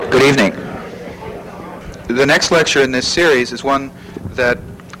Good evening. The next lecture in this series is one that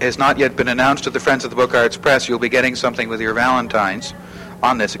has not yet been announced to the Friends of the Book Arts Press. You'll be getting something with your Valentines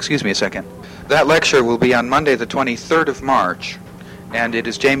on this. Excuse me a second. That lecture will be on Monday, the 23rd of March, and it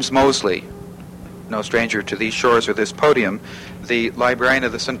is James Mosley, no stranger to these shores or this podium, the librarian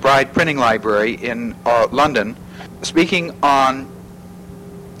of the St. Bride Printing Library in London, speaking on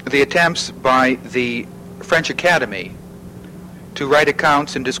the attempts by the French Academy to write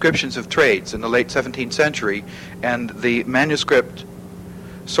accounts and descriptions of trades in the late 17th century and the manuscript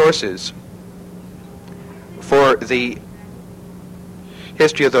sources for the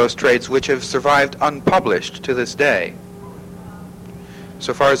history of those trades which have survived unpublished to this day,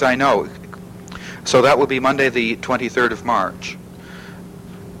 so far as I know. So that will be Monday the 23rd of March.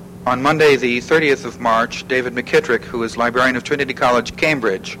 On Monday the 30th of March, David McKittrick, who is librarian of Trinity College,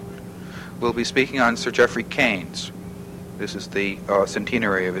 Cambridge, will be speaking on Sir Geoffrey Keynes. This is the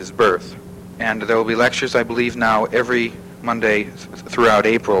centenary of his birth. And there will be lectures, I believe now, every Monday throughout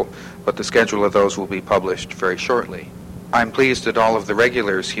April, but the schedule of those will be published very shortly. I'm pleased that all of the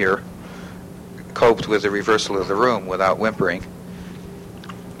regulars here coped with the reversal of the room without whimpering.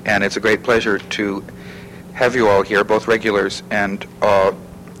 And it's a great pleasure to have you all here, both regulars and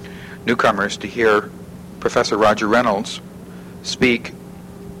newcomers, to hear Professor Roger Reynolds speak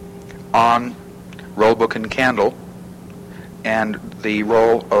on Roll Book and Candle and the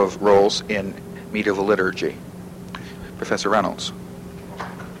role of rolls in medieval liturgy. Professor Reynolds.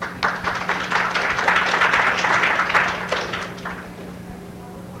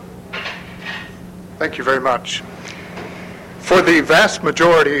 Thank you very much. For the vast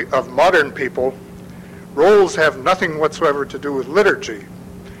majority of modern people, rolls have nothing whatsoever to do with liturgy,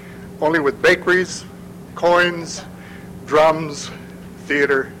 only with bakeries, coins, drums,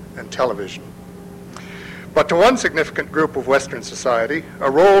 theater, and television. But to one significant group of Western society, a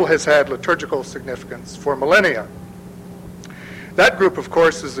roll has had liturgical significance for millennia. That group, of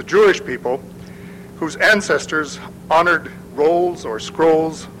course, is the Jewish people, whose ancestors honored rolls or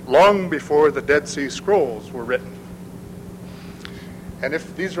scrolls long before the Dead Sea Scrolls were written. And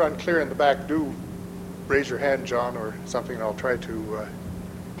if these are unclear in the back, do raise your hand, John, or something, and I'll try to...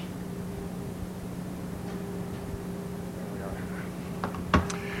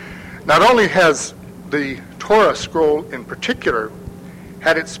 Not only has the Torah scroll in particular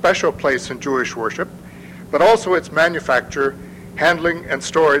had its special place in Jewish worship, but also its manufacture, handling, and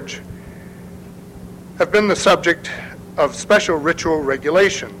storage have been the subject of special ritual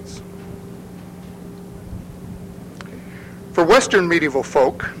regulations. For Western medieval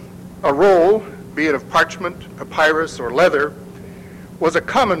folk, a roll, be it of parchment, papyrus, or leather, was a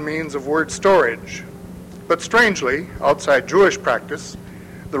common means of word storage. But strangely, outside Jewish practice,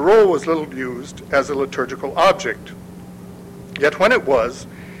 the roll was little used as a liturgical object. Yet when it was,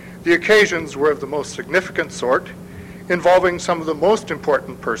 the occasions were of the most significant sort, involving some of the most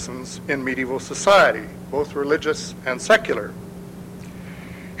important persons in medieval society, both religious and secular.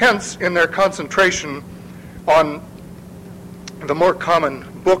 Hence, in their concentration on the more common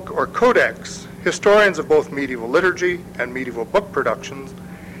book or codex, historians of both medieval liturgy and medieval book productions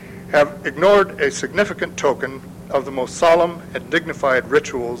have ignored a significant token of the most solemn and dignified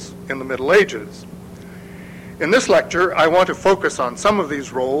rituals in the Middle Ages. In this lecture, I want to focus on some of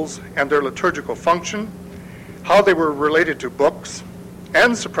these rolls and their liturgical function, how they were related to books,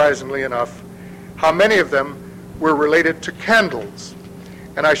 and surprisingly enough, how many of them were related to candles.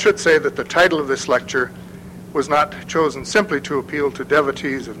 And I should say that the title of this lecture was not chosen simply to appeal to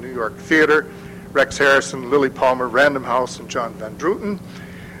devotees of New York theater, Rex Harrison, Lily Palmer, Random House, and John Van Druten,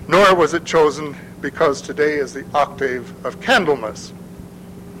 nor was it chosen because today is the octave of Candlemas.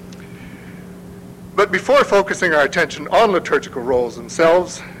 But before focusing our attention on liturgical rolls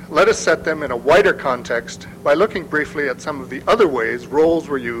themselves, let us set them in a wider context by looking briefly at some of the other ways rolls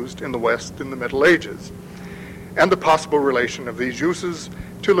were used in the West in the Middle Ages, and the possible relation of these uses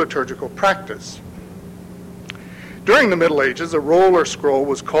to liturgical practice. During the Middle Ages, a roll or scroll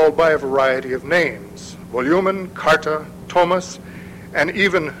was called by a variety of names: volumen, carta, tomus, and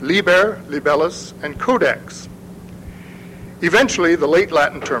even liber, libellus, and codex. Eventually, the late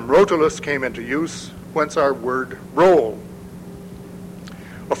Latin term rotulus came into use, whence our word roll.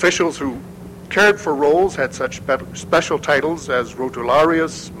 Officials who cared for rolls had such special titles as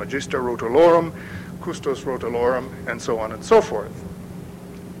rotularius, magister rotulorum, custos rotulorum, and so on and so forth.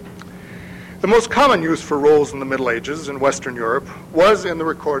 The most common use for rolls in the Middle Ages in Western Europe was in the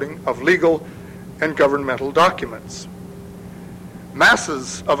recording of legal and governmental documents.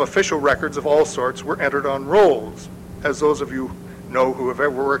 Masses of official records of all sorts were entered on rolls, as those of you know who have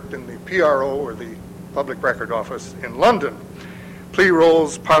ever worked in the PRO or the Public Record Office in London plea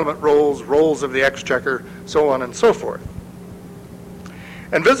rolls, parliament rolls, rolls of the exchequer, so on and so forth.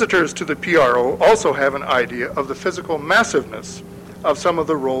 And visitors to the PRO also have an idea of the physical massiveness of some of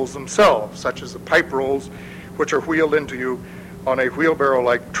the rolls themselves, such as the pipe rolls, which are wheeled into you on a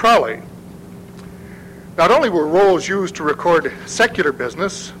wheelbarrow-like trolley. Not only were rolls used to record secular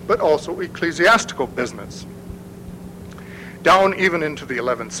business, but also ecclesiastical business. Down even into the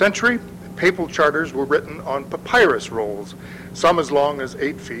 11th century, papal charters were written on papyrus rolls, some as long as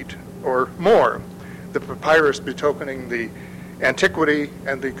 8 feet or more, the papyrus betokening the antiquity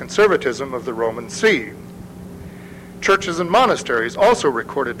and the conservatism of the Roman See. Churches and monasteries also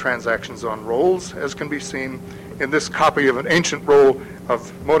recorded transactions on rolls, as can be seen in this copy of an ancient roll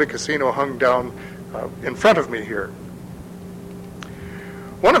of Monte Cassino hung down in front of me here.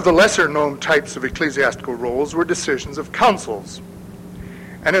 One of the lesser-known types of ecclesiastical rolls were decisions of councils.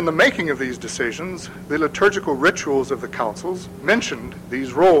 And in the making of these decisions, the liturgical rituals of the councils mentioned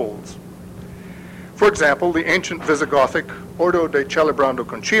these rolls. For example, the ancient Visigothic Ordo de Celebrando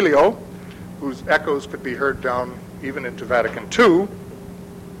Concilio, whose echoes could be heard down even into Vatican II,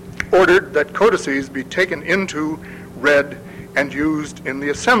 ordered that codices be taken into, read, and used in the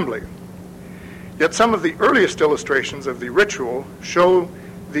assembly. Yet some of the earliest illustrations of the ritual show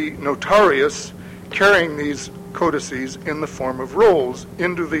the notarius carrying these codices in the form of rolls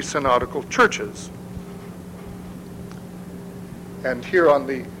into the synodical churches. And here on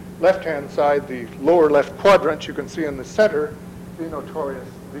the left-hand side, the lower left quadrant, you can see in the center the notarius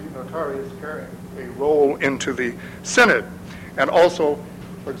carrying a roll into the synod. And also,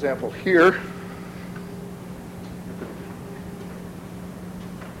 for example, here,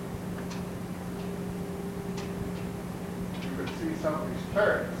 you can see some of these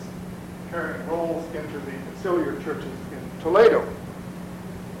clerics carrying rolls into the conciliar churches in Toledo.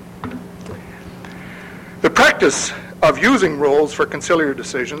 The practice of using rolls for conciliar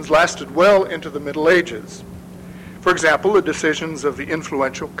decisions lasted well into the Middle Ages. For example, the decisions of the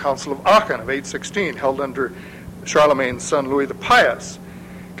influential Council of Aachen of 816, held under Charlemagne's son Louis the Pious,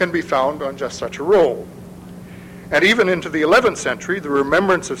 can be found on just such a roll. And even into the 11th century, the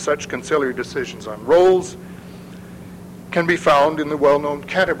remembrance of such conciliar decisions on rolls can be found in the well-known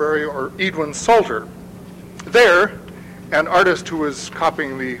Canterbury or Edwin Psalter. There, an artist who was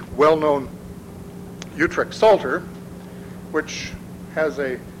copying the well-known Utrecht Psalter, which has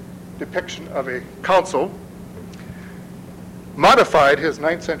a depiction of a council, modified his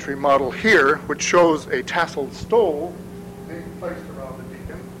 9th century model here, which shows a tasseled stole being placed around the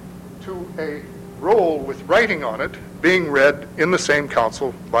deacon, to a roll with writing on it being read in the same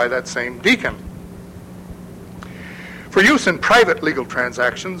council by that same deacon. For use in private legal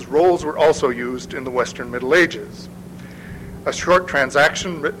transactions, rolls were also used in the Western Middle Ages. A short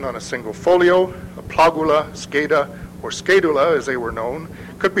transaction written on a single folio, a plagula, sceda, or scedula as they were known,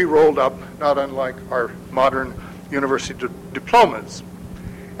 could be rolled up, not unlike our modern university diplomas.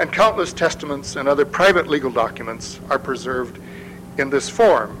 And countless testaments and other private legal documents are preserved in this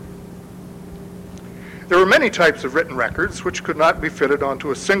form. There were many types of written records which could not be fitted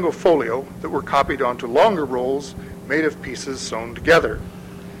onto a single folio that were copied onto longer rolls made of pieces sewn together.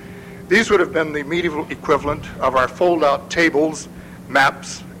 These would have been the medieval equivalent of our fold-out tables,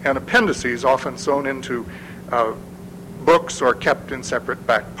 maps, and appendices often sewn into books or kept in separate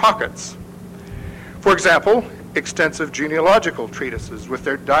back pockets. For example, extensive genealogical treatises with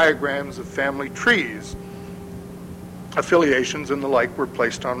their diagrams of family trees, affiliations, and the like were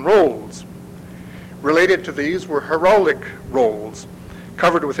placed on rolls. Related to these were heraldic rolls,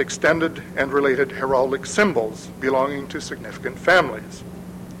 covered with extended and related heraldic symbols belonging to significant families.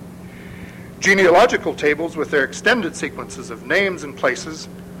 Genealogical tables with their extended sequences of names and places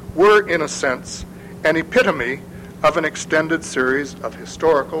were, in a sense, an epitome of an extended series of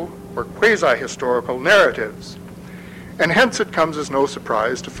historical or quasi-historical narratives. And hence it comes as no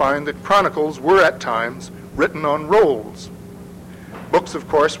surprise to find that chronicles were at times written on rolls. Books, of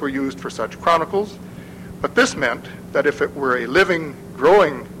course, were used for such chronicles, but this meant that if it were a living,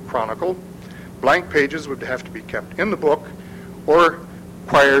 growing chronicle, blank pages would have to be kept in the book or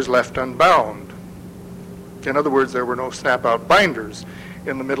quires left unbound. In other words, there were no snap-out binders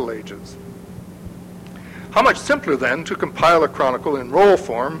in the Middle Ages. How much simpler, then, to compile a chronicle in roll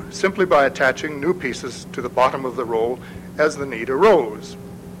form simply by attaching new pieces to the bottom of the roll as the need arose.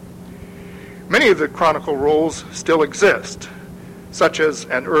 Many of the chronicle rolls still exist, such as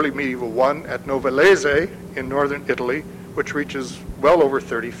an early medieval one at Novellese in northern Italy, which reaches well over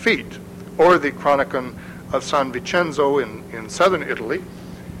 30 feet, or the Chronicon of San Vincenzo in southern Italy,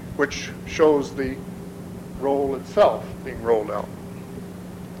 which shows the roll itself being rolled out.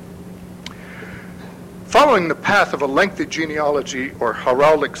 Following the path of a lengthy genealogy or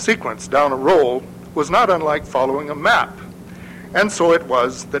heraldic sequence down a roll was not unlike following a map, and so it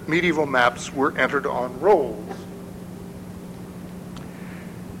was that medieval maps were entered on rolls.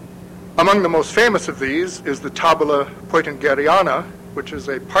 Among the most famous of these is the Tabula Peutingeriana, which is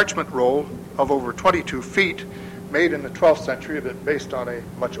a parchment roll of over 22 feet, made in the 12th century, but based on a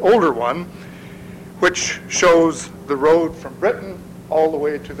much older one, which shows the road from Britain all the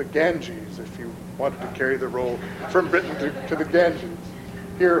way to the Ganges, if you wanted to carry the roll from Britain to the Ganges.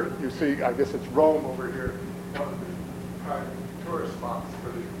 Here you see, I guess it's Rome over here, one of the prime tourist spots for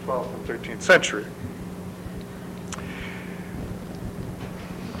the 12th and 13th century.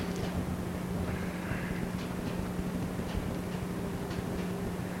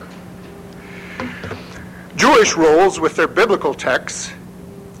 Jewish rolls with their biblical texts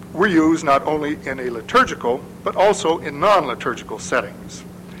were used not only in a liturgical, but also in non-liturgical settings.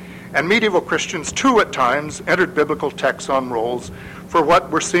 And medieval Christians, too, at times, entered biblical texts on rolls for what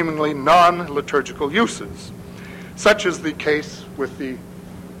were seemingly non-liturgical uses, such as the case with the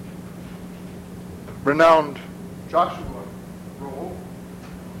renowned Joshua roll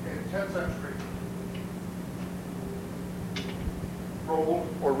in 10th century. Roll,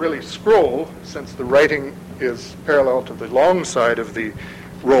 or really scroll, since the writing is parallel to the long side of the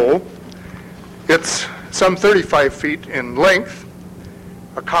roll. It's some 35 feet in length,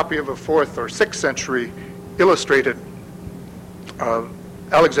 a copy of a 4th or 6th century illustrated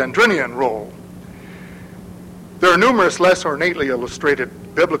Alexandrinian roll. There are numerous less ornately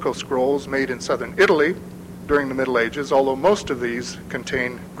illustrated biblical scrolls made in southern Italy during the Middle Ages, although most of these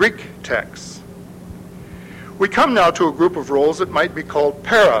contain Greek texts. We come now to a group of rolls that might be called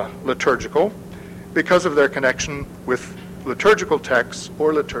para-liturgical because of their connection with liturgical texts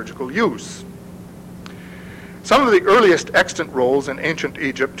or liturgical use. Some of the earliest extant rolls in ancient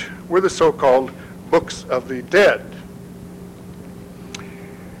Egypt were the so-called Books of the Dead.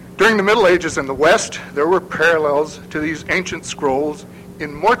 During the Middle Ages in the West, there were parallels to these ancient scrolls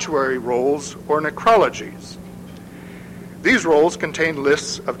in mortuary rolls or necrologies. These rolls contained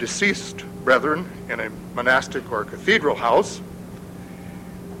lists of deceased brethren in a monastic or cathedral house,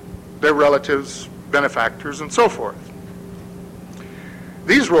 their relatives, benefactors, and so forth.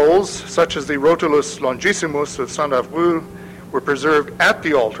 These rolls, such as the Rotulus Longissimus of Saint-Avril, were preserved at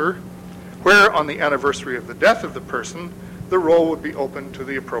the altar, where on the anniversary of the death of the person, the roll would be opened to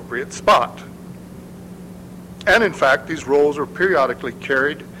the appropriate spot. And in fact, these rolls were periodically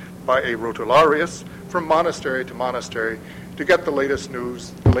carried by a rotularius from monastery to monastery to get the latest news,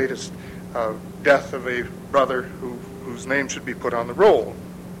 the latest death of a brother whose name should be put on the roll.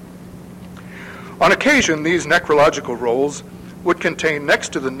 On occasion, these necrological rolls would contain,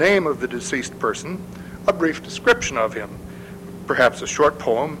 next to the name of the deceased person, a brief description of him, perhaps a short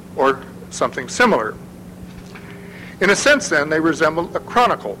poem or something similar. In a sense, then, they resemble a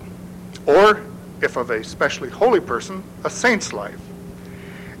chronicle, or, if of a specially holy person, a saint's life.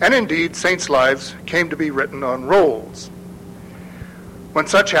 And indeed, saints' lives came to be written on rolls. When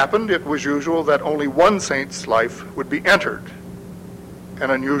such happened, it was usual that only one saint's life would be entered,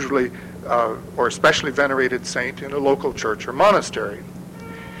 an unusually or especially venerated saint in a local church or monastery.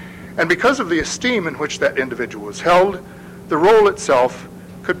 And because of the esteem in which that individual was held, the roll itself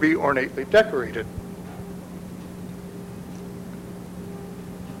could be ornately decorated,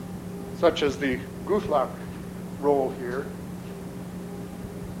 such as the Guthlac roll here,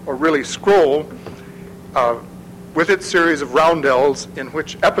 or really scroll, with its series of roundels in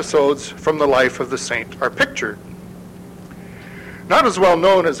which episodes from the life of the saint are pictured. Not as well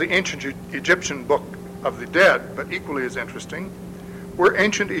known as the ancient Egyptian Book of the Dead, but equally as interesting, were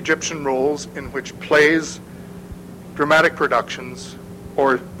ancient Egyptian rolls in which plays, dramatic productions,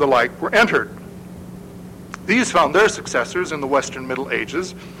 or the like were entered. These found their successors in the Western Middle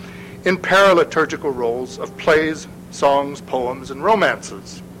Ages in paraliturgical rolls of plays, songs, poems, and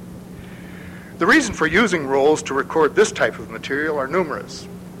romances. The reason for using rolls to record this type of material are numerous.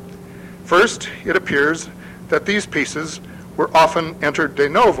 First, it appears that these pieces were often entered de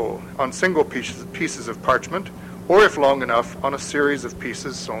novo on single pieces of parchment, or if long enough, on a series of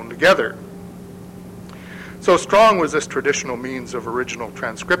pieces sewn together. So strong was this traditional means of original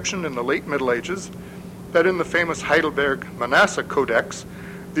transcription in the late Middle Ages that in the famous Heidelberg Manasseh Codex,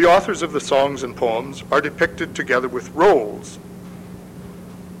 the authors of the songs and poems are depicted together with rolls.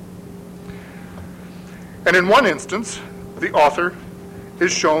 And in one instance, the author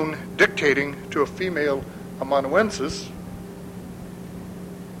is shown dictating to a female amanuensis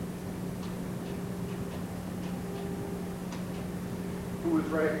who is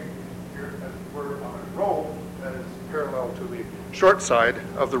writing here, as it were, on a roll that is parallel to the short side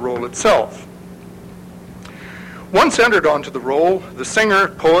of the roll itself. Once entered onto the roll, the singer,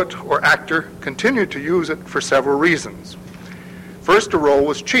 poet, or actor continued to use it for several reasons. First, a roll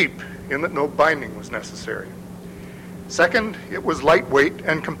was cheap, in that no binding was necessary. Second, it was lightweight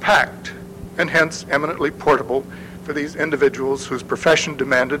and compact, and hence eminently portable for these individuals whose profession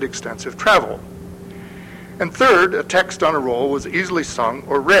demanded extensive travel. And third, a text on a roll was easily sung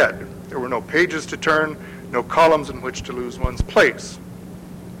or read. There were no pages to turn, no columns in which to lose one's place.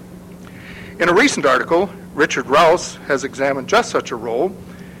 In a recent article, Richard Rouse has examined just such a roll,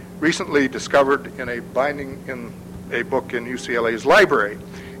 recently discovered in a binding in a book in UCLA's library.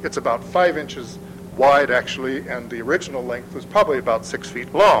 It's about 5 inches wide, actually, and the original length was probably about 6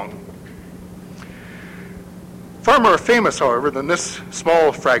 feet long. Far more famous, however, than this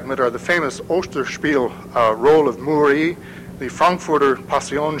small fragment are the famous Osterspiel roll of Muri, the Frankfurter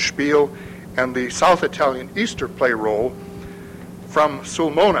Passionsspiel, and the South Italian Easter play roll from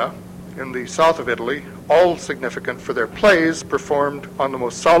Sulmona in the south of Italy, all significant for their plays performed on the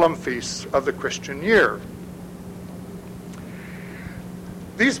most solemn feasts of the Christian year.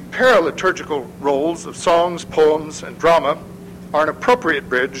 These paraliturgical rolls of songs, poems, and drama are an appropriate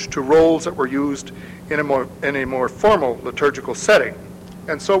bridge to rolls that were used in a more formal liturgical setting,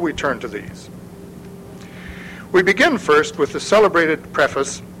 and so we turn to these. We begin first with the celebrated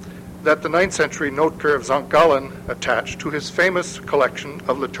preface that the 9th century Notker of St. Gallen attached to his famous collection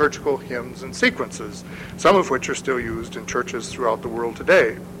of liturgical hymns and sequences, some of which are still used in churches throughout the world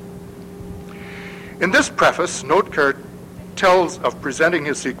today. In this preface, Notker tells of presenting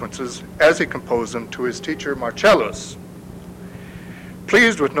his sequences as he composed them to his teacher Marcellus.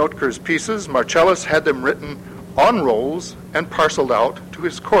 Pleased with Notker's pieces, Marcellus had them written on rolls and parceled out to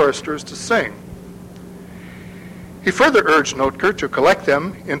his choristers to sing. He further urged Notker to collect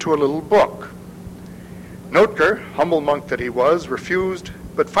them into a little book. Notker, humble monk that he was, refused,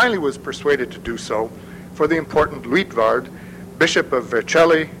 but finally was persuaded to do so for the important Luitward, Bishop of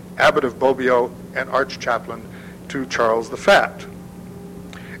Vercelli, Abbot of Bobbio, and Arch-Chaplain to Charles the Fat.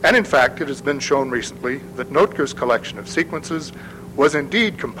 And in fact, it has been shown recently that Notker's collection of sequences was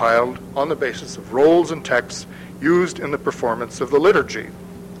indeed compiled on the basis of rolls and texts used in the performance of the liturgy.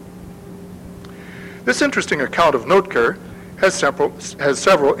 This interesting account of Notker has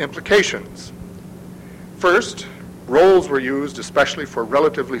several implications. First, rolls were used especially for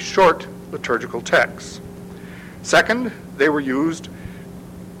relatively short liturgical texts. Second, they were used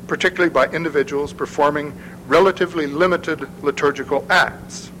particularly by individuals performing relatively limited liturgical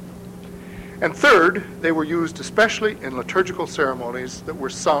acts. And third, they were used especially in liturgical ceremonies that were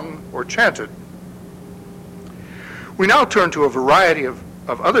sung or chanted. We now turn to a variety of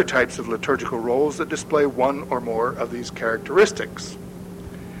other types of liturgical rolls that display one or more of these characteristics.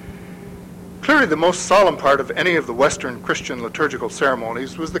 Clearly, the most solemn part of any of the Western Christian liturgical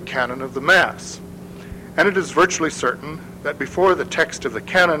ceremonies was the canon of the Mass. And it is virtually certain that before the text of the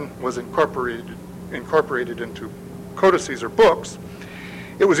canon was incorporated into codices or books,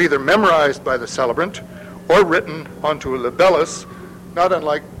 it was either memorized by the celebrant or written onto a libellus, not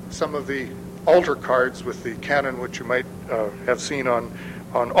unlike some of the altar cards with the canon which you might have seen on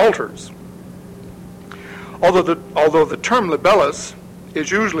altars. Although the term libellus is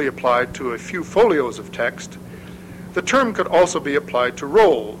usually applied to a few folios of text, the term could also be applied to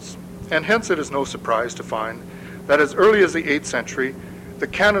rolls, and hence it is no surprise to find that as early as the 8th century, the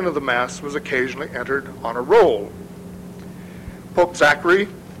canon of the Mass was occasionally entered on a roll. Pope Zachary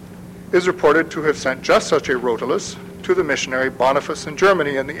is reported to have sent just such a rotulus to the missionary Boniface in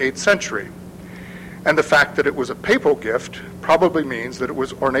Germany in the 8th century. And the fact that it was a papal gift probably means that it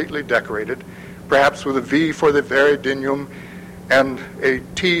was ornately decorated, perhaps with a V for the Vere Dignum and a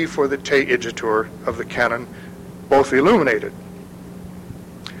T for the Te Igitur of the canon, both illuminated.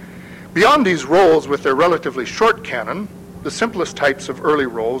 Beyond these rolls with their relatively short canon, the simplest types of early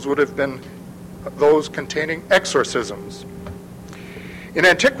rolls would have been those containing exorcisms. In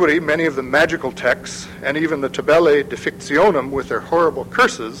antiquity, many of the magical texts and even the tabelle de fictionem with their horrible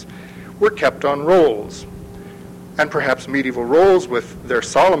curses were kept on rolls. And perhaps medieval rolls with their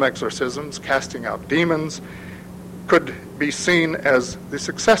solemn exorcisms casting out demons could be seen as the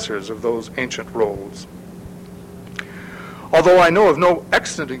successors of those ancient rolls. Although I know of no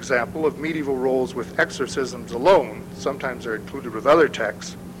extant example of medieval rolls with exorcisms alone, sometimes they're included with other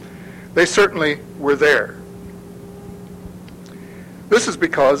texts, they certainly were there. This is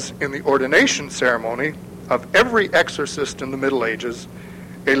because in the ordination ceremony of every exorcist in the Middle Ages,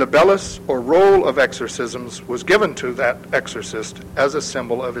 a libellus or roll of exorcisms was given to that exorcist as a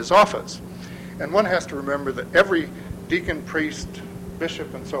symbol of his office. And one has to remember that every deacon, priest,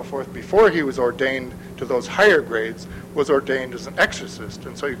 bishop and so forth, before he was ordained to those higher grades, was ordained as an exorcist.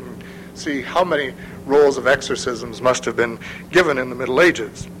 And so you can see how many rolls of exorcisms must have been given in the Middle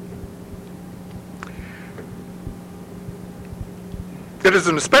Ages. It is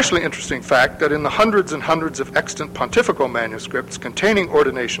an especially interesting fact that in the hundreds and hundreds of extant pontifical manuscripts containing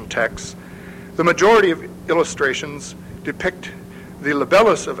ordination texts, the majority of illustrations depict the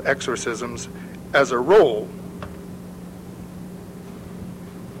libellus of exorcisms as a roll.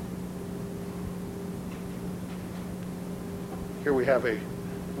 Here we have a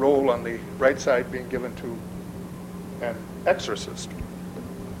roll on the right side being given to an exorcist.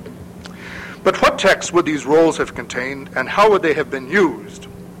 But what texts would these rolls have contained, and how would they have been used?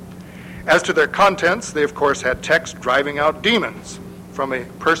 As to their contents, they of course had text driving out demons from a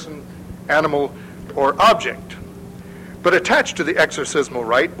person, animal, or object. But attached to the exorcismal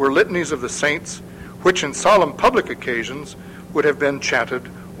rite were litanies of the saints, which in solemn public occasions would have been chanted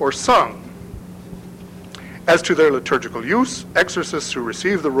or sung. As to their liturgical use, exorcists who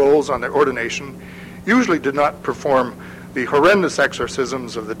received the rolls on their ordination usually did not perform the horrendous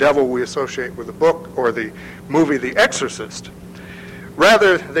exorcisms of the devil we associate with the book or the movie The Exorcist.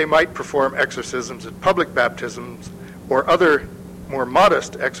 Rather, they might perform exorcisms at public baptisms or other more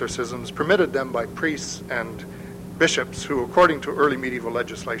modest exorcisms permitted them by priests and bishops who, according to early medieval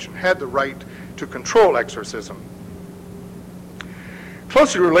legislation, had the right to control exorcism.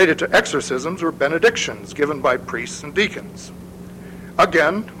 Closely related to exorcisms were benedictions given by priests and deacons.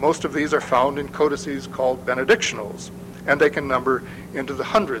 Again, most of these are found in codices called benedictionals, and they can number into the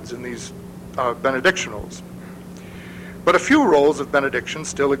hundreds in these benedictionals. But a few rolls of benediction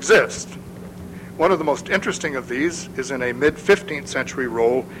still exist. One of the most interesting of these is in a mid-15th century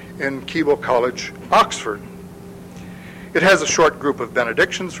roll in Keble College, Oxford. It has a short group of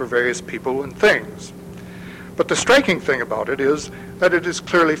benedictions for various people and things. But the striking thing about it is that it is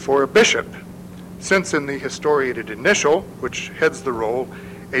clearly for a bishop, since in the historiated initial, which heads the roll,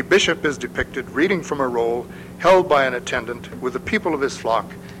 a bishop is depicted reading from a roll held by an attendant with the people of his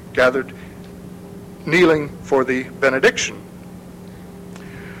flock gathered kneeling for the benediction.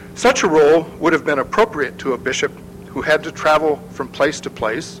 Such a roll would have been appropriate to a bishop who had to travel from place to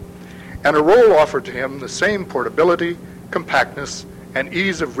place, and a roll offered to him the same portability, compactness, and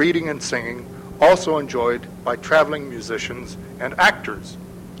ease of reading and singing also enjoyed by traveling musicians and actors.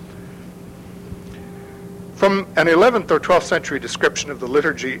 From an 11th or 12th century description of the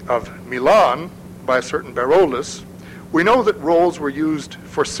liturgy of Milan by a certain Beroldus, we know that rolls were used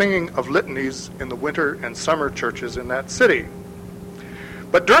for singing of litanies in the winter and summer churches in that city.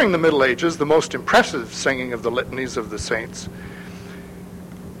 But during the Middle Ages, the most impressive singing of the litanies of the saints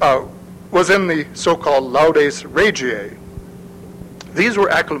was in the so-called Laudes Regiae. These were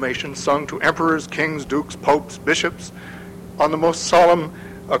acclamations sung to emperors, kings, dukes, popes, bishops on the most solemn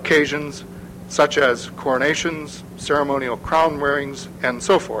occasions, such as coronations, ceremonial crown wearings, and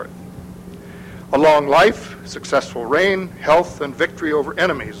so forth. A long life, successful reign, health, and victory over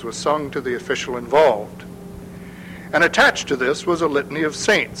enemies was sung to the official involved. And attached to this was a litany of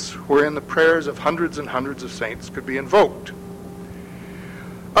saints, wherein the prayers of hundreds and hundreds of saints could be invoked.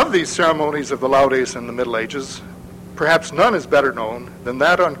 Of these ceremonies of the Laudes in the Middle Ages, perhaps none is better known than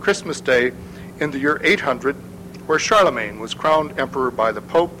that on Christmas Day in the year 800, where Charlemagne was crowned emperor by the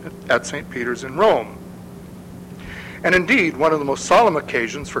Pope at St. Peter's in Rome. And indeed, one of the most solemn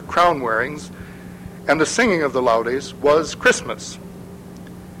occasions for crown wearings and the singing of the Laudes was Christmas.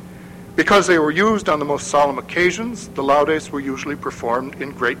 Because they were used on the most solemn occasions, the Laudes were usually performed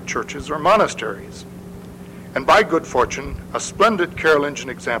in great churches or monasteries. And by good fortune, a splendid Carolingian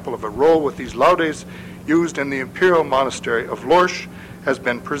example of a roll with these Laudes used in the imperial monastery of Lorsch has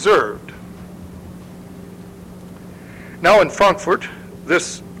been preserved. Now in Frankfurt,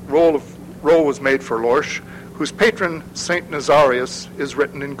 this roll was made for Lorsch, whose patron, Saint Nazarius, is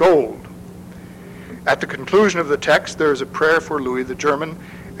written in gold. At the conclusion of the text, there is a prayer for Louis the German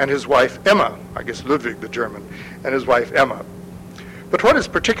and his wife Emma, I guess Ludwig the German, and his wife Emma. But what is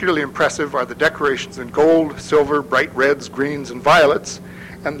particularly impressive are the decorations in gold, silver, bright reds, greens, and violets,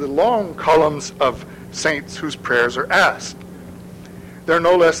 and the long columns of saints whose prayers are asked. There are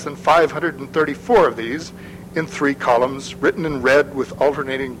no less than 534 of these in 3 columns, written in red with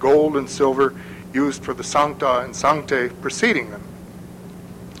alternating gold and silver used for the Sancta and Sanctae preceding them.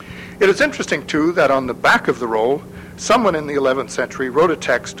 It is interesting, too, that on the back of the roll, someone in the 11th century wrote a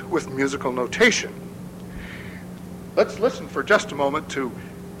text with musical notation. Let's listen for just a moment to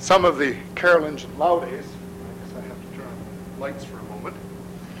some of the Carolingian Laudes. I guess I have to turn on the lights for a moment.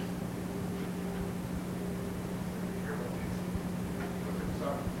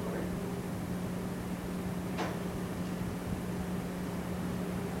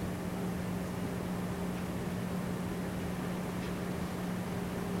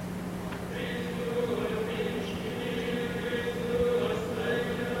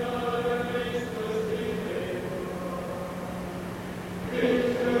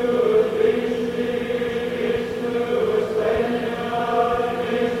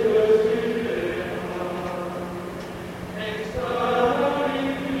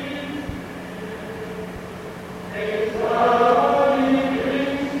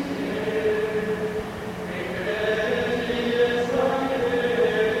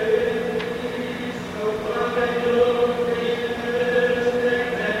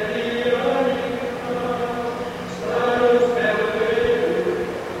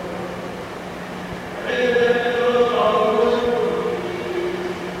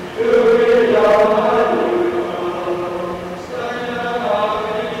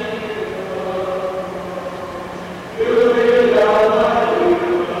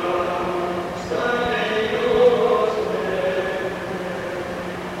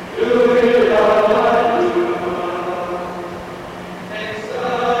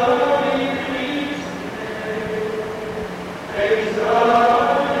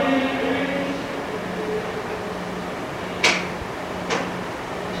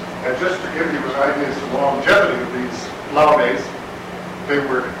 They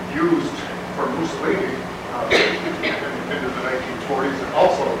were used for Mussolini into the 1940s, and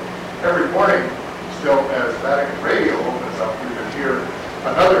also every morning, still as Vatican Radio opens up, you can hear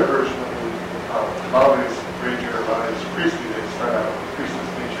another version of the Laudes Regier Laudes Christi. They start out with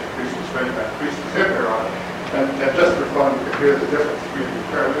Christus Nature, Christus Regna, Christus Hymner on it. And just for fun, you can hear the difference between the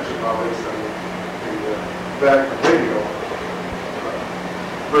Carolingian Laudes and the Vatican Radio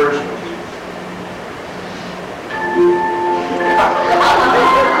version of these.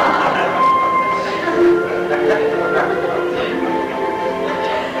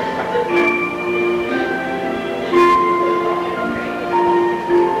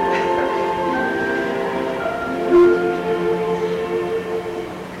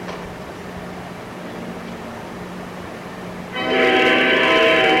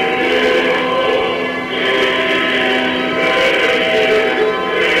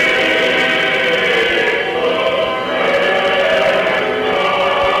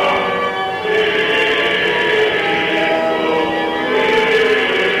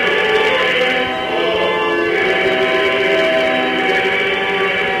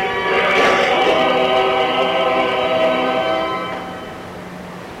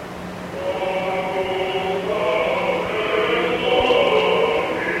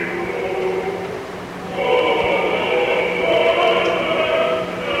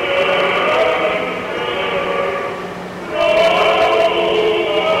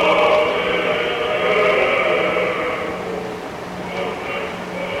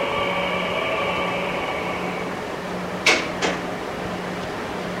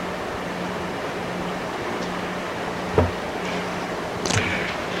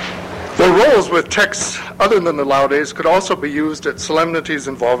 Rolls with texts other than the Laudes could also be used at solemnities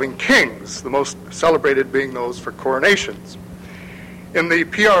involving kings, the most celebrated being those for coronations. In the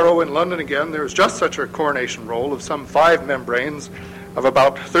PRO in London again, there is just such a coronation roll of some 5 membranes of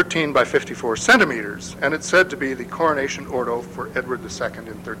about 13 by 54 centimeters, and it's said to be the coronation ordo for Edward II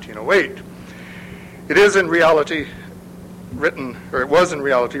in 1308. It is in reality written, or it was in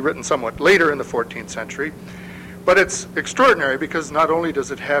reality written somewhat later in the 14th century, but it's extraordinary because not only does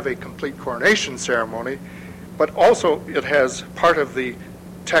it have a complete coronation ceremony, but also it has part of the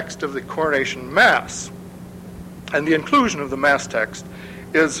text of the coronation mass. And the inclusion of the mass text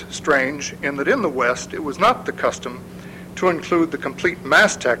is strange in that in the West it was not the custom to include the complete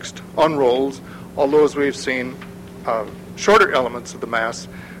mass text on rolls, although as we've seen, shorter elements of the mass,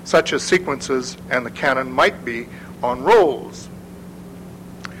 such as sequences and the canon, might be on rolls.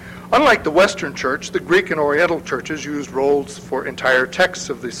 Unlike the Western Church, the Greek and Oriental churches used rolls for entire texts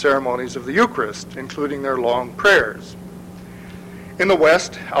of the ceremonies of the Eucharist, including their long prayers. In the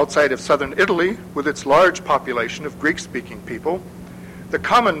West, outside of southern Italy, with its large population of Greek-speaking people, the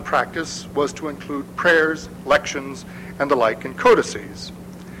common practice was to include prayers, lections, and the like in codices.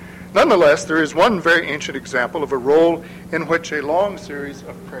 Nonetheless, there is one very ancient example of a roll in which a long series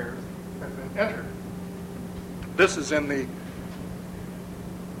of prayers have been entered. This is in the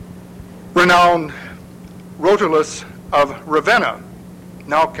renowned Rotulus of Ravenna,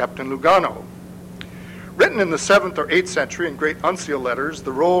 now kept in Lugano. Written in the 7th or 8th century in great uncial letters,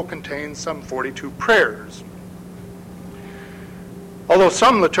 the roll contains some 42 prayers. Although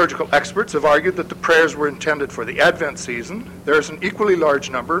some liturgical experts have argued that the prayers were intended for the Advent season, there is an equally large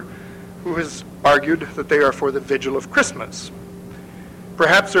number who has argued that they are for the Vigil of Christmas.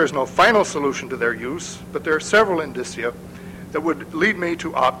 Perhaps there is no final solution to their use, but there are several indicia that would lead me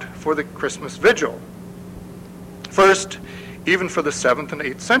to opt for the Christmas Vigil. First, even for the 7th and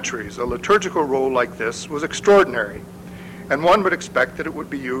 8th centuries, a liturgical roll like this was extraordinary, and one would expect that it would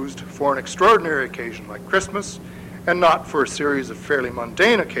be used for an extraordinary occasion like Christmas, and not for a series of fairly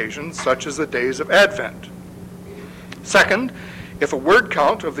mundane occasions such as the days of Advent. Second, if a word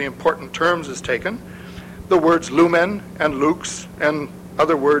count of the important terms is taken, the words lumen and lux and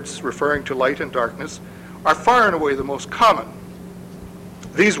other words referring to light and darkness are far and away the most common.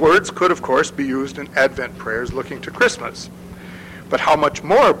 These words could, of course, be used in Advent prayers looking to Christmas. But how much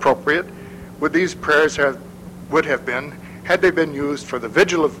more appropriate would these prayers would have been had they been used for the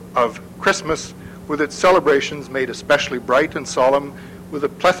Vigil of Christmas, with its celebrations made especially bright and solemn, with a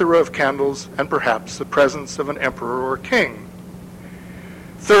plethora of candles and perhaps the presence of an emperor or king.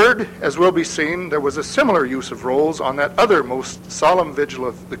 Third, as will be seen, there was a similar use of rolls on that other most solemn vigil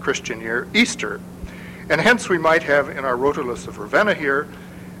of the Christian year, Easter. And hence we might have in our Rotulus of Ravenna here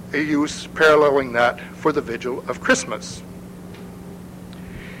a use paralleling that for the Vigil of Christmas.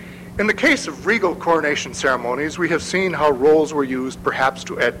 In the case of regal coronation ceremonies, we have seen how rolls were used perhaps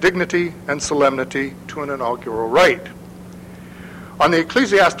to add dignity and solemnity to an inaugural rite. On the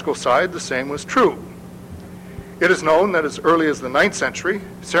ecclesiastical side, the same was true. It is known that as early as the 9th century,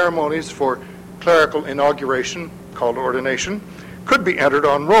 ceremonies for clerical inauguration, called ordination, could be entered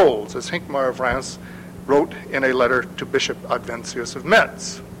on rolls, as Hincmar of Reims wrote in a letter to Bishop Adventius of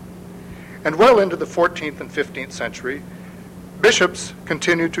Metz. And well into the 14th and 15th century, bishops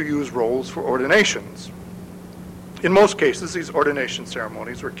continued to use rolls for ordinations. In most cases, these ordination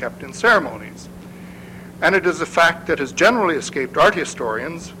ceremonies were kept in ceremonies. And it is a fact that has generally escaped art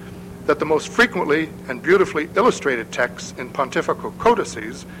historians that the most frequently and beautifully illustrated texts in pontifical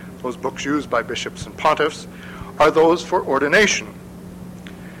codices, those books used by bishops and pontiffs, are those for ordination.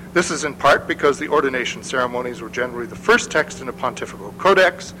 This is in part because the ordination ceremonies were generally the first text in a pontifical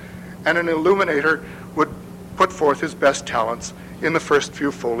codex, and an illuminator would put forth his best talents in the first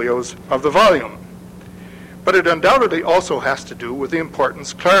few folios of the volume. But it undoubtedly also has to do with the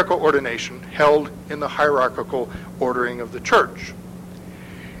importance clerical ordination held in the hierarchical ordering of the church.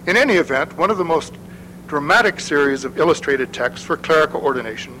 In any event, one of the most dramatic series of illustrated texts for clerical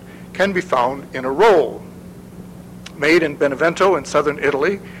ordination can be found in a roll. Made in Benevento in southern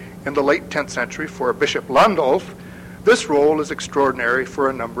Italy in the late 10th century for Bishop Landulf, this roll is extraordinary for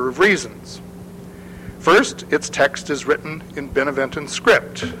a number of reasons. First, its text is written in Beneventan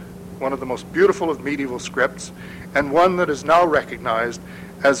script, one of the most beautiful of medieval scripts, and one that is now recognized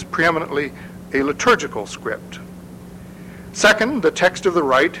as preeminently a liturgical script. Second, the text of the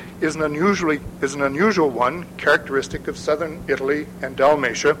rite is an unusual one, characteristic of southern Italy and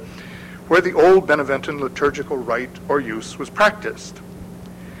Dalmatia, where the old Beneventan liturgical rite or use was practiced.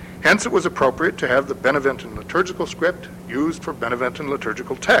 Hence, it was appropriate to have the Beneventan liturgical script used for Beneventan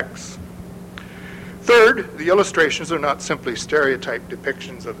liturgical texts. Third, the illustrations are not simply stereotyped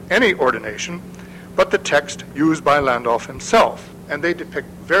depictions of any ordination, but the text used by Landulf himself, and they depict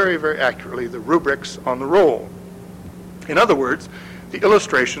very, very accurately the rubrics on the roll. In other words, the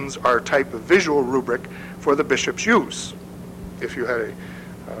illustrations are a type of visual rubric for the bishop's use. If you had a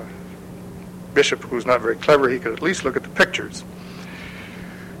bishop who's not very clever, he could at least look at the pictures.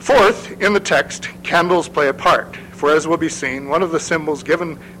 Fourth, in the text, candles play a part, for as will be seen, one of the symbols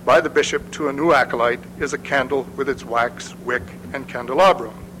given by the bishop to a new acolyte is a candle with its wax, wick, and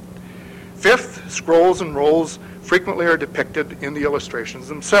candelabrum. Fifth, scrolls and rolls frequently are depicted in the illustrations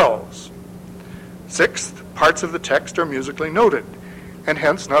themselves. Sixth, parts of the text are musically noted, and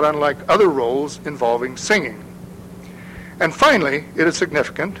hence not unlike other rolls involving singing. And finally, it is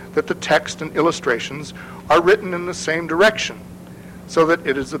significant that the text and illustrations are written in the same direction, so that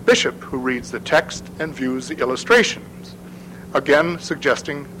it is the bishop who reads the text and views the illustrations, again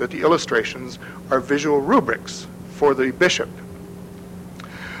suggesting that the illustrations are visual rubrics for the bishop.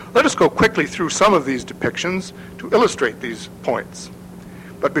 Let us go quickly through some of these depictions to illustrate these points.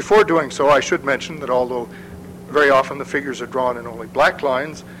 But before doing so, I should mention that although very often the figures are drawn in only black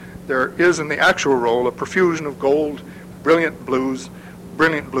lines, there is in the actual roll a profusion of gold, brilliant blues,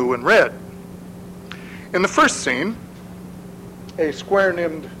 brilliant blue, and red. In the first scene, a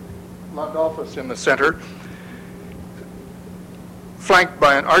square-limbed Landulphus in the center, flanked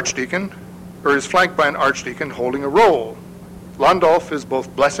by an archdeacon, holding a roll. Landulf is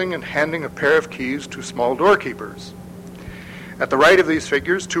both blessing and handing a pair of keys to small doorkeepers. At the right of these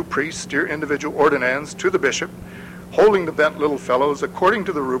figures, two priests steer individual ordinands to the bishop, holding the bent little fellows according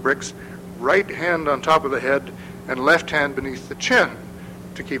to the rubrics, right hand on top of the head and left hand beneath the chin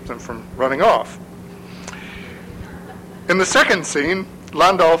to keep them from running off. In the second scene,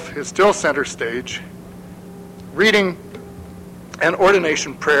 Landulf is still center stage, reading an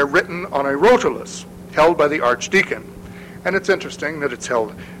ordination prayer written on a rotulus held by the archdeacon. And it's interesting that it's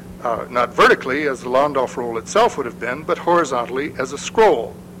held not vertically, as the Landulf roll itself would have been, but horizontally as a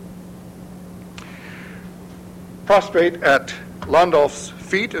scroll. Prostrate at Landulf's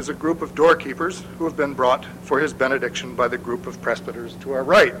feet is a group of doorkeepers who have been brought for his benediction by the group of presbyters to our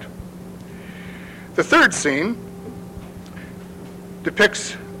right. The third scene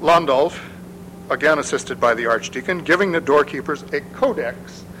depicts Landulf, again assisted by the archdeacon, giving the doorkeepers a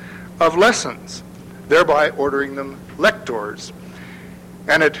codex of lessons, thereby ordering them lectors.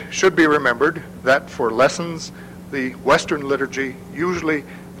 And it should be remembered that for lessons, the Western liturgy usually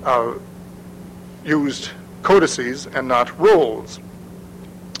used codices and not rolls.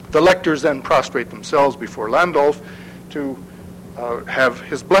 The lectors then prostrate themselves before Landulf to have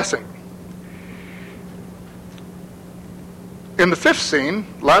his blessing. In the fifth scene,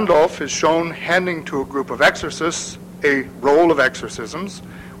 Landulf is shown handing to a group of exorcists a roll of exorcisms,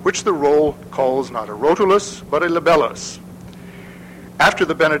 which the roll calls not a rotulus, but a libellus. After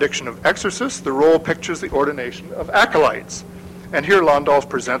the benediction of exorcists, the roll pictures the ordination of acolytes. And here Landulf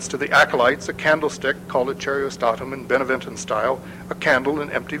presents to the acolytes a candlestick called a chariostatum in Beneventan style, a candle in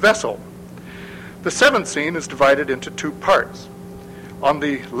an empty vessel. The seventh scene is divided into two parts. On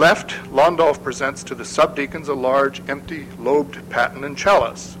the left, Landulf presents to the subdeacons a large, empty, lobed paten and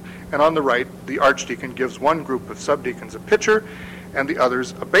chalice. And on the right, the archdeacon gives one group of subdeacons a pitcher and the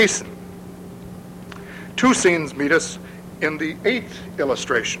others a basin. Two scenes meet us in the eighth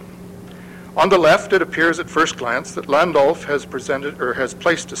illustration. On the left, it appears at first glance that Landulf has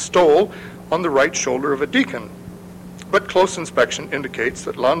placed a stole on the right shoulder of a deacon. But close inspection indicates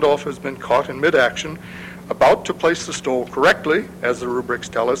that Landulf has been caught in mid-action, about to place the stole correctly, as the rubrics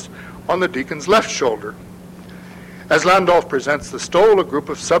tell us, on the deacon's left shoulder. As Landulf presents the stole, a group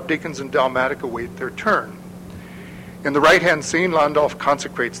of subdeacons and dalmatic await their turn. In the right-hand scene, Landulf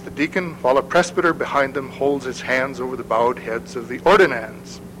consecrates the deacon, while a presbyter behind them holds his hands over the bowed heads of the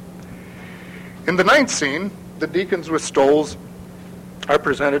ordinands. In the ninth scene, the deacons with stoles are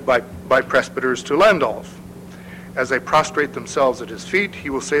presented by presbyters to Landulf. As they prostrate themselves at his feet, he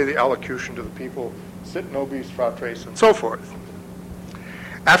will say the allocution to the people, sit nobis fratres, and so forth.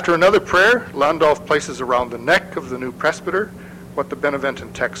 After another prayer, Landulf places around the neck of the new presbyter what the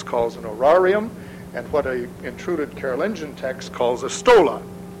Beneventan text calls an orarium, and what a intruded Carolingian text calls a stola.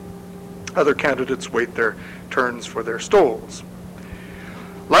 Other candidates wait their turns for their stoles.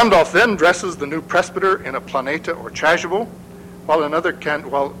 Landulf then dresses the new presbyter in a planeta or chasuble, while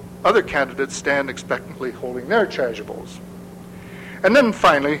other candidates stand expectantly holding their chasubles. And then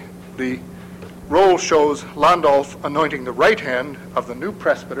finally, the roll shows Landulf anointing the right hand of the new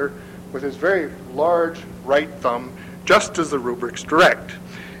presbyter with his very large right thumb, just as the rubrics direct.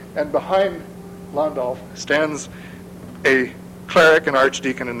 And behind Landulf stands a cleric, an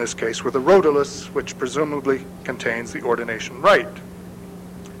archdeacon in this case, with a rhodulus, which presumably contains the ordination rite.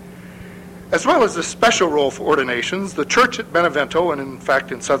 As well as this special roll for ordinations, the church at Benevento, and in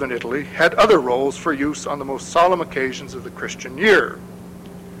fact in southern Italy, had other rolls for use on the most solemn occasions of the Christian year.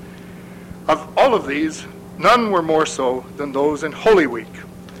 Of all of these, none were more so than those in Holy Week,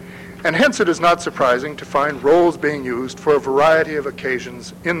 and hence it is not surprising to find rolls being used for a variety of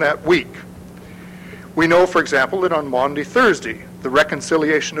occasions in that week. We know, for example, that on Maundy Thursday, the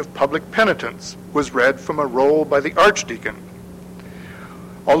reconciliation of public penitents was read from a roll by the archdeacon.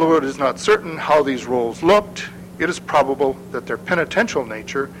 Although it is not certain how these rolls looked, it is probable that their penitential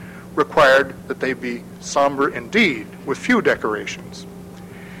nature required that they be somber indeed, with few decorations.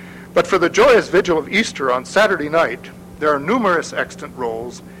 But for the joyous vigil of Easter on Saturday night, there are numerous extant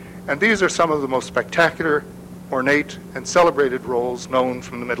rolls, and these are some of the most spectacular, ornate, and celebrated rolls known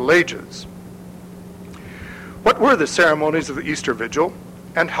from the Middle Ages. What were the ceremonies of the Easter Vigil,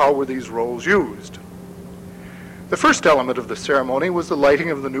 and how were these rolls used? The first element of the ceremony was the lighting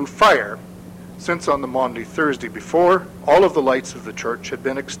of the new fire, since on the Maundy Thursday before, all of the lights of the church had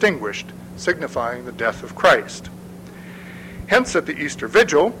been extinguished, signifying the death of Christ. Hence, at the Easter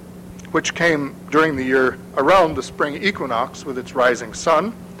Vigil, which came during the year around the spring equinox with its rising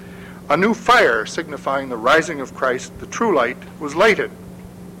sun, a new fire signifying the rising of Christ, the true light, was lighted.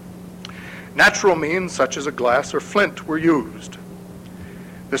 Natural means such as a glass or flint were used.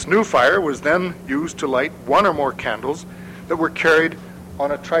 This new fire was then used to light one or more candles that were carried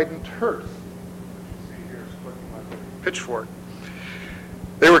on a trident hearth. See here, splitting my pitchfork.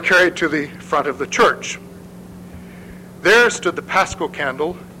 They were carried to the front of the church. There stood the paschal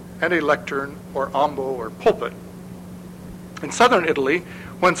candle and a lectern or ambo or pulpit. In southern Italy,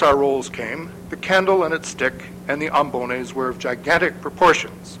 whence our rolls came, the candle and its stick and the ambones were of gigantic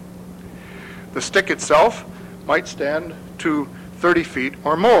proportions. The stick itself might stand to 30 feet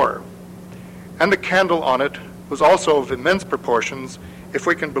or more, and the candle on it was also of immense proportions, if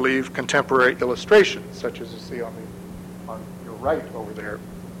we can believe contemporary illustrations, such as you see on your right over there.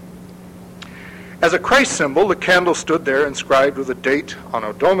 As a Christ symbol, the candle stood there inscribed with a date,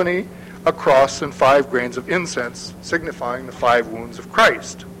 Anno Domini, a cross, and 5 grains of incense, signifying the 5 wounds of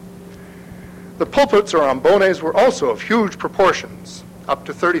Christ. The pulpits or ambones were also of huge proportions, up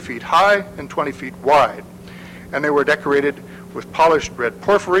to 30 feet high and 20 feet wide, and they were decorated with polished red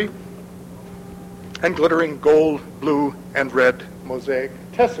porphyry and glittering gold, blue, and red mosaic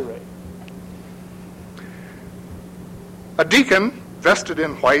tesserae. A deacon, vested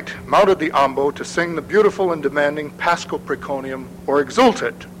in white, mounted the ambo to sing the beautiful and demanding Paschal Preconium, or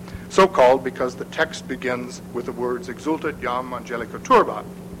Exultet, so called because the text begins with the words Exultet Iam Angelica Turbat.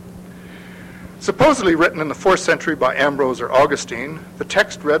 Supposedly written in the 4th century by Ambrose or Augustine, the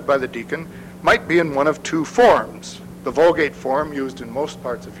text read by the deacon might be in one of 2 forms: the Vulgate form used in most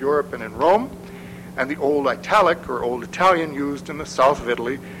parts of Europe and in Rome, and the Old Italic or Old Italian used in the south of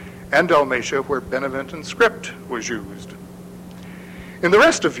Italy and Dalmatia, where Beneventan script was used. In the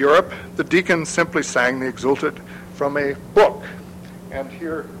rest of Europe, the deacon simply sang the Exultet from a book. And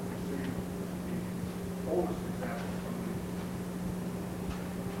here you see oldest example from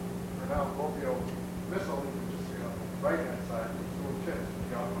the renowned Mobile missal. You can just see on the right-hand side,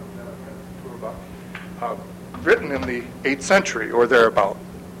 written in the 8th century or thereabout.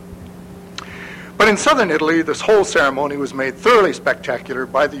 But in southern Italy, this whole ceremony was made thoroughly spectacular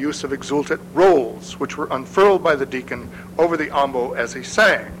by the use of exultet rolls, which were unfurled by the deacon over the ambo as he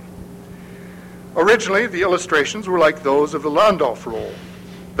sang. Originally, the illustrations were like those of the Landolf roll,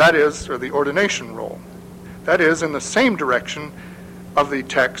 that is, or the ordination roll. That is, in the same direction of the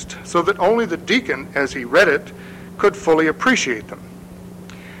text, so that only the deacon, as he read it, could fully appreciate them.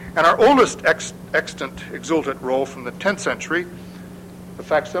 And our oldest extant exultet roll from the 10th century, the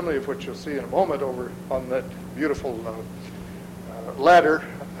facsimile of which you'll see in a moment over on that beautiful ladder,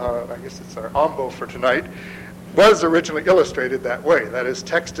 I guess it's our ambo for tonight, was originally illustrated that way. That is,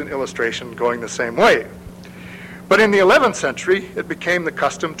 text and illustration going the same way. But in the 11th century, it became the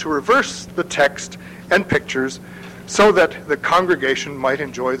custom to reverse the text and pictures so that the congregation might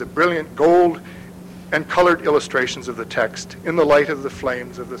enjoy the brilliant gold and colored illustrations of the text in the light of the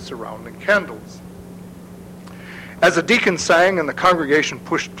flames of the surrounding candles. As the deacon sang and the congregation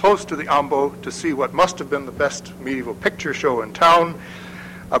pushed close to the ambo to see what must have been the best medieval picture show in town,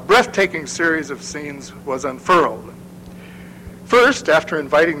 a breathtaking series of scenes was unfurled. First, after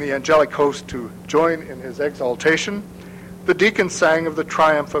inviting the angelic host to join in his exaltation, the deacon sang of the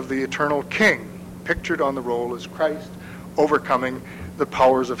triumph of the eternal King, pictured on the roll as Christ overcoming the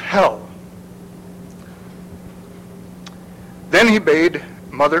powers of hell. Then he bade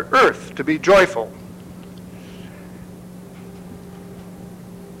Mother Earth to be joyful.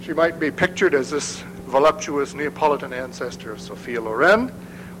 She might be pictured as this voluptuous Neapolitan ancestor of Sophia Loren,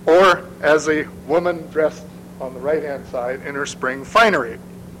 or as a woman dressed on the right-hand side in her spring finery.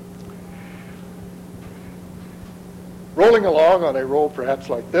 Rolling along on a roll perhaps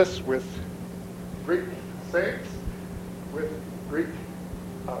like this with Greek saints, with Greek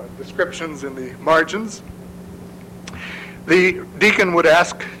descriptions in the margins, the deacon would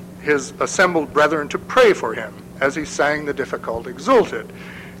ask his assembled brethren to pray for him as he sang the difficult exultet.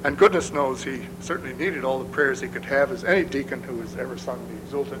 And goodness knows he certainly needed all the prayers he could have, as any deacon who has ever sung the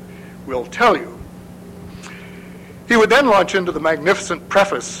exultet will tell you. He would then launch into the magnificent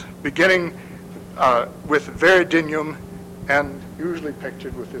preface, beginning with Veridinium, and usually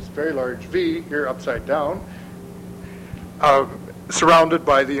pictured with this very large V here upside down, surrounded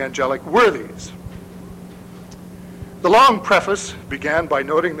by the angelic worthies. The long preface began by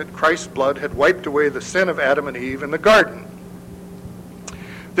noting that Christ's blood had wiped away the sin of Adam and Eve in the garden.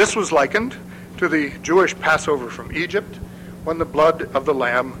 This was likened to the Jewish Passover from Egypt, when the blood of the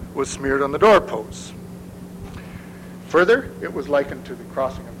lamb was smeared on the doorposts. Further, it was likened to the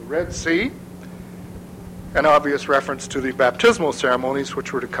crossing of the Red Sea, an obvious reference to the baptismal ceremonies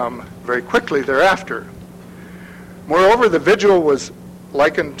which were to come very quickly thereafter. Moreover, the vigil was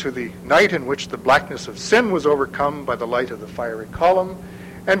likened to the night in which the blackness of sin was overcome by the light of the fiery column,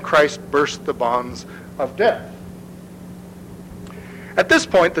 and Christ burst the bonds of death. At this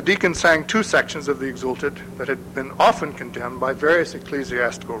point, the deacon sang two sections of the exultet that had been often condemned by various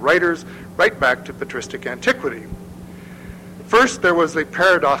ecclesiastical writers right back to patristic antiquity. First, there was the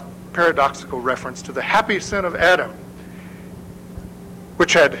paradoxical reference to the happy sin of Adam,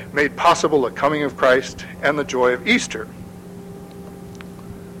 which had made possible the coming of Christ and the joy of Easter.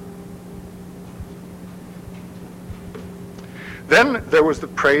 Then there was the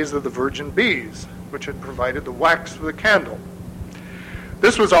praise of the virgin bees, which had provided the wax for the candle.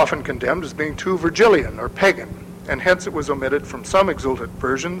 This was often condemned as being too Virgilian or pagan, and hence it was omitted from some exultet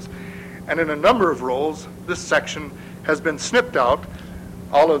versions, and in a number of rolls, this section has been snipped out.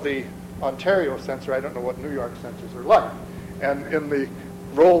 All of the Ontario censor, I don't know what New York censors are like, and in the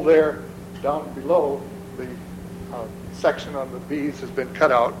roll there down below, the section on the bees has been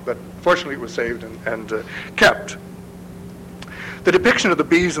cut out, but fortunately it was saved and kept. The depiction of the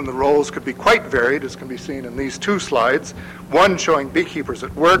bees in the rolls could be quite varied, as can be seen in these two slides, one showing beekeepers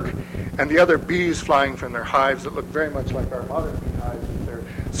at work, and the other bees flying from their hives that look very much like our modern beehives with their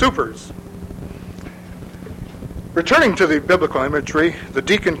supers. Returning to the biblical imagery, the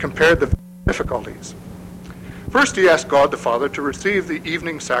deacon compared the difficulties. First, he asked God the Father to receive the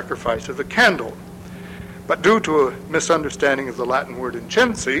evening sacrifice of the candle, but due to a misunderstanding of the Latin word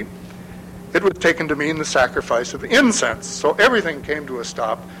incensi, it was taken to mean the sacrifice of the incense. So everything came to a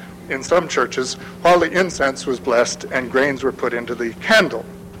stop in some churches while the incense was blessed and grains were put into the candle.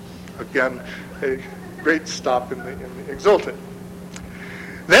 Again, a great stop in the exultet.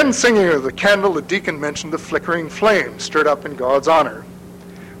 Then, singing of the candle, the deacon mentioned the flickering flame stirred up in God's honor.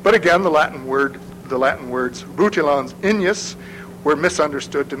 But again, the Latin words rutilans ignis were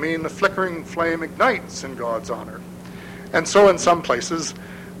misunderstood to mean the flickering flame ignites in God's honor. And so in some places,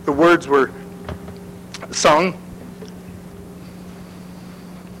 the words were sung.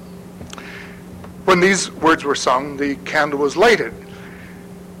 When these words were sung, the candle was lighted.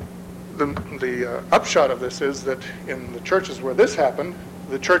 The upshot of this is that in the churches where this happened,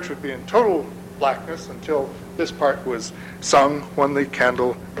 the church would be in total blackness until this part was sung when the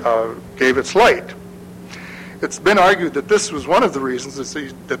candle gave its light. It's been argued that this was one of the reasons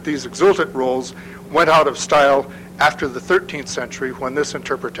that these exultet rolls went out of style after the 13th century, when this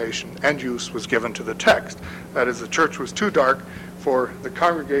interpretation and use was given to the text. That is, the church was too dark for the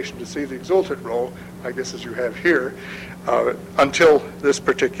congregation to see the exultet roll, I guess as you have here, until this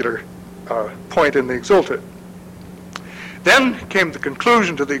particular point in the exultet. Then came the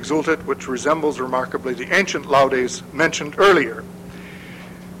conclusion to the exultet, which resembles remarkably the ancient laudes mentioned earlier.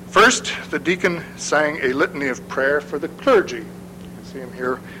 First, the deacon sang a litany of prayer for the clergy. You can see him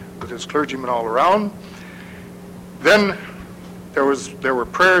here with his clergymen all around. Then there were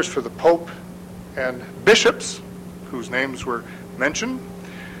prayers for the Pope and bishops, whose names were mentioned.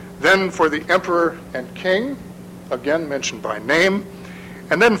 Then for the emperor and king, again mentioned by name.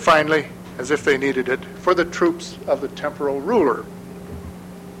 And then finally, as if they needed it, for the troops of the temporal ruler.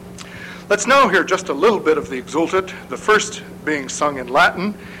 Let's now hear just a little bit of the exultet, the first being sung in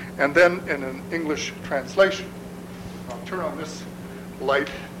Latin, and then in an English translation. I'll turn on this light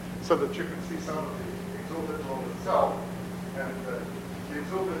so that you can see some of the exultet roll itself. And the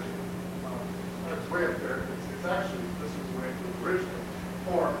exultet, on its way up there, it's actually, this is the way it was originally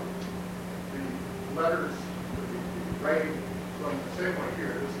formed. The letters, the writing from the same way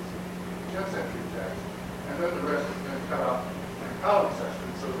here, this is a 10th century text, and then the rest has been cut up in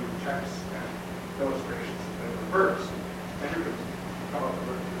palimpsested, so the texts and illustrations have been reversed. And you can come up and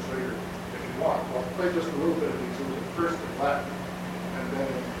look at this later if you want. I'll play just a little bit of the exultet first in Latin, and then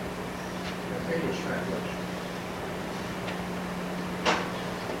in English translation.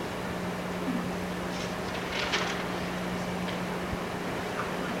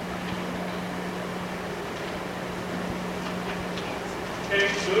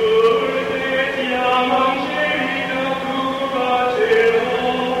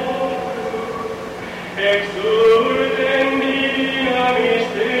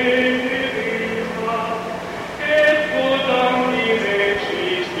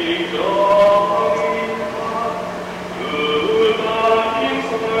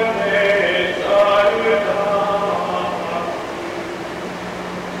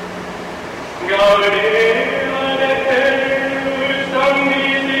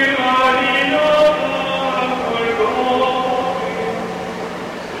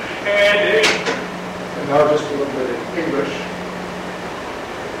 Now just a little bit in English.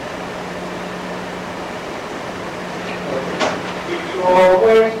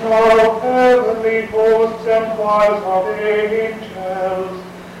 Always now heavenly hosts and choirs of angels,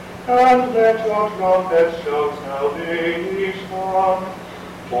 and let your trumpets show salvation,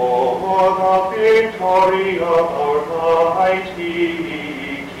 for the victory of our mighty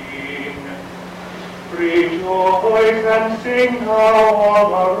King. Rejoice and sing now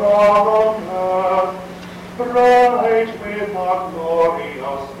all around earth, bright with our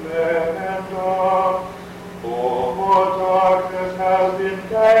glorious splendor. For darkness has been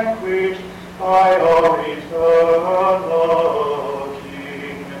vanquished by our eternal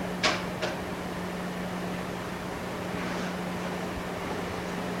King.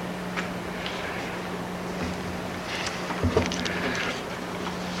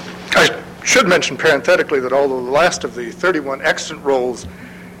 I should mention parenthetically that although the last of the 31 extant rolls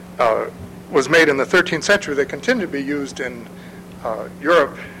was made in the 13th century, they continue to be used in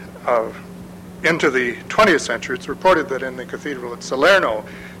Europe into the 20th century. It's reported that in the cathedral at Salerno,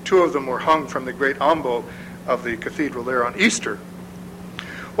 2 of them were hung from the great ambo of the cathedral there on Easter.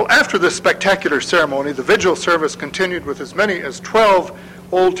 Well, after this spectacular ceremony, the vigil service continued with as many as 12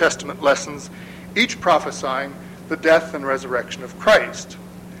 Old Testament lessons, each prophesying the death and resurrection of Christ.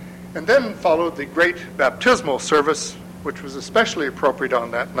 And then followed the great baptismal service, which was especially appropriate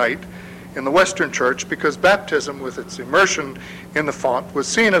on that night in the Western Church, because baptism, with its immersion in the font, was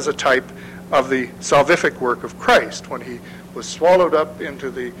seen as a type of the salvific work of Christ when he was swallowed up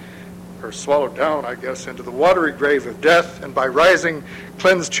swallowed down, I guess, into the watery grave of death, and by rising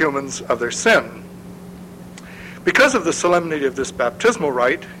cleansed humans of their sin. Because of the solemnity of this baptismal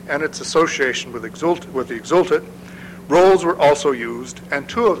rite and its association with the exultet, rolls were also used, and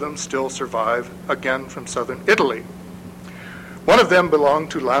 2 of them still survive, again from southern Italy. One of them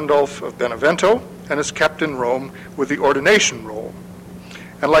belonged to Landulf of Benevento and is kept in Rome with the ordination roll.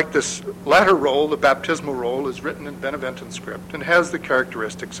 And like this latter roll, the baptismal roll is written in Beneventan script and has the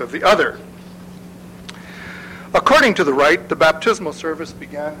characteristics of the other. According to the rite, the baptismal service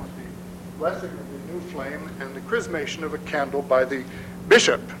began with the blessing of the new flame and the chrismation of a candle by the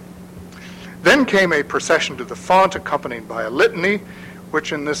bishop. Then came a procession to the font accompanied by a litany,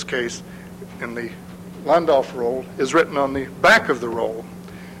 which in this case, in the Landolf roll, is written on the back of the roll.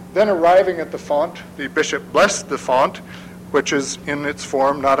 Then arriving at the font, the bishop blessed the font, which is in its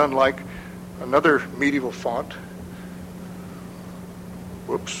form not unlike another medieval font.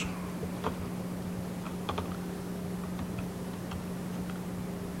 Whoops.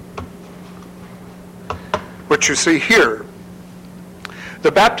 Which you see here.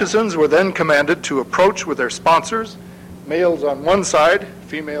 The baptizans were then commanded to approach with their sponsors, males on one side,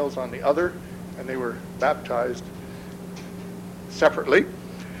 females on the other, and they were baptized separately.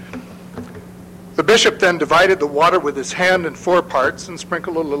 The bishop then divided the water with his hand in 4 parts and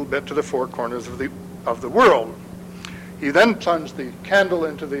sprinkled a little bit to the 4 corners of the world. He then plunged the candle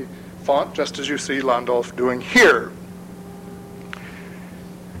into the font, just as you see Landolf doing here.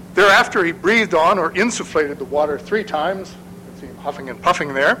 Thereafter, he breathed on or insufflated the water 3 times. You can see him huffing and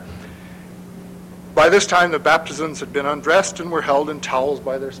puffing there. By this time, the baptizans had been undressed and were held in towels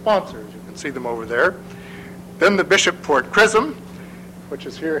by their sponsors. You can see them over there. Then the bishop poured chrism, which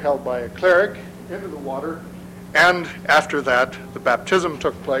is here held by a cleric, into the water. And after that, the baptism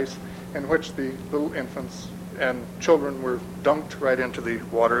took place, in which the little infants and children were dunked right into the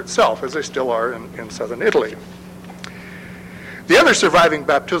water itself, as they still are in southern Italy. The other surviving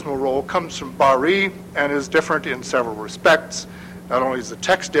baptismal roll comes from Bari and is different in several respects. Not only is the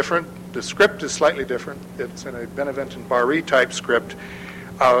text different, the script is slightly different. It's in a Beneventan Bari type script.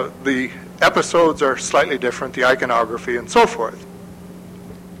 The episodes are slightly different, the iconography and so forth.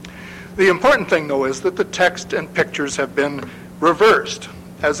 The important thing, though, is that the text and pictures have been reversed,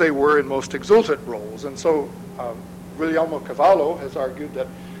 as they were in most exultate rolls. And so Guglielmo Cavallo has argued that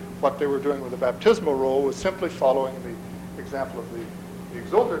what they were doing with the baptismal roll was simply following the example of the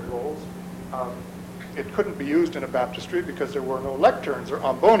exultate rolls. It couldn't be used in a baptistry because there were no lecterns or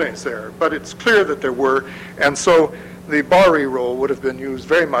ambones there, but it's clear that there were, and so the Bari roll would have been used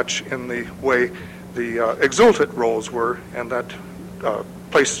very much in the way the exultate rolls were, and that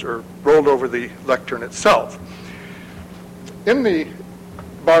placed or rolled over the lectern itself. In the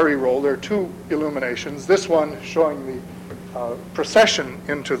Bari roll, there are 2 illuminations. This one showing the procession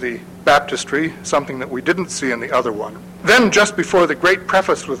into the baptistry, something that we didn't see in the other one. Then, just before the great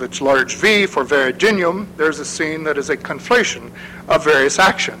preface with its large V for Verginium, there's a scene that is a conflation of various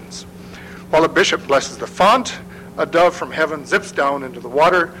actions. While a bishop blesses the font, a dove from heaven zips down into the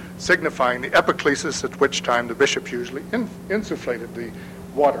water, signifying the epiclesis, at which time the bishop usually insufflated the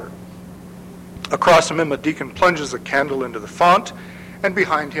water. Across from him, a deacon plunges a candle into the font, and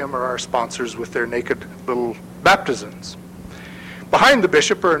behind him are our sponsors with their naked little baptizans. Behind the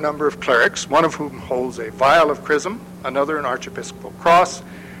bishop are a number of clerics, one of whom holds a vial of chrism, another an archiepiscopal cross,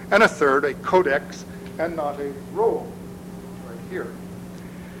 and a third a codex and not a roll, right here.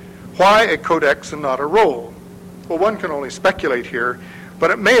 Why a codex and not a roll? Well, one can only speculate here,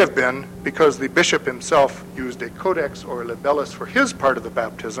 but it may have been because the bishop himself used a codex or a libellus for his part of the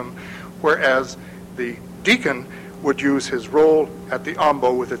baptism, whereas the deacon would use his roll at the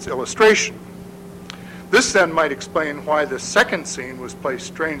ambo with its illustration. This then might explain why the second scene was placed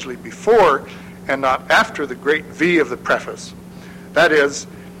strangely before and not after the great V of the preface. That is,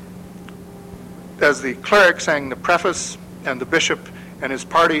 as the cleric sang the preface and the bishop and his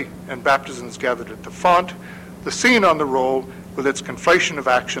party and baptizans gathered at the font, the scene on the roll with its conflation of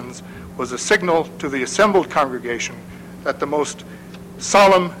actions was a signal to the assembled congregation that the most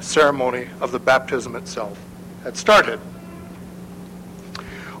solemn ceremony of the baptism itself had started.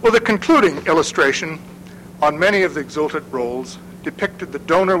 Well, the concluding illustration on many of the exultate rolls depicted the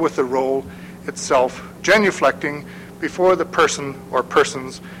donor with the roll itself genuflecting before the person or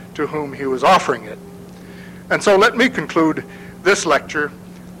persons to whom he was offering it. And so let me conclude this lecture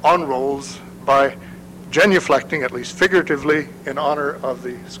on rolls by genuflecting, at least figuratively, in honor of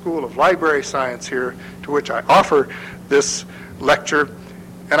the School of Library Science here, to which I offer this lecture.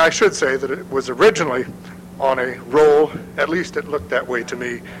 And I should say that it was originally on a roll, at least it looked that way to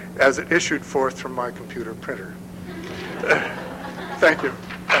me, as it issued forth from my computer printer. Thank you.